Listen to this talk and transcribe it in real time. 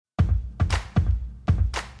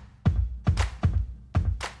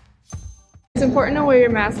It's important to wear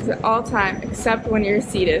your masks at all times except when you're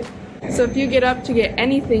seated. So if you get up to get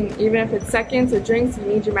anything, even if it's seconds or drinks, you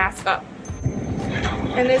need your mask up.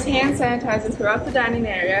 And there's hand sanitizer throughout the dining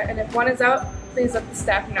area, and if one is out, please let the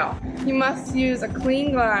staff know. You must use a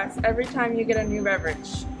clean glass every time you get a new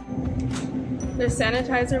beverage. There's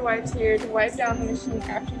sanitizer wipes here to wipe down the machine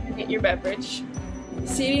after you get your beverage.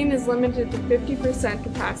 Seating is limited to 50%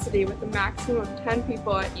 capacity with a maximum of 10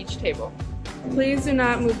 people at each table. Please do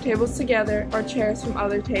not move tables together or chairs from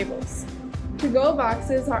other tables. To-go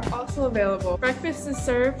boxes are also available. Breakfast is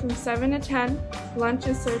served from 7 to 10, lunch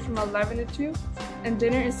is served from 11 to 2, and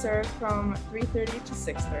dinner is served from 3:30 to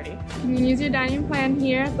 6:30. You can use your dining plan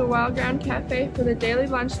here at the Wild Ground Cafe for the daily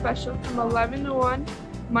lunch special from 11 to 1,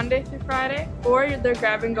 Monday through Friday, or their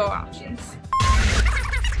grab-and-go options.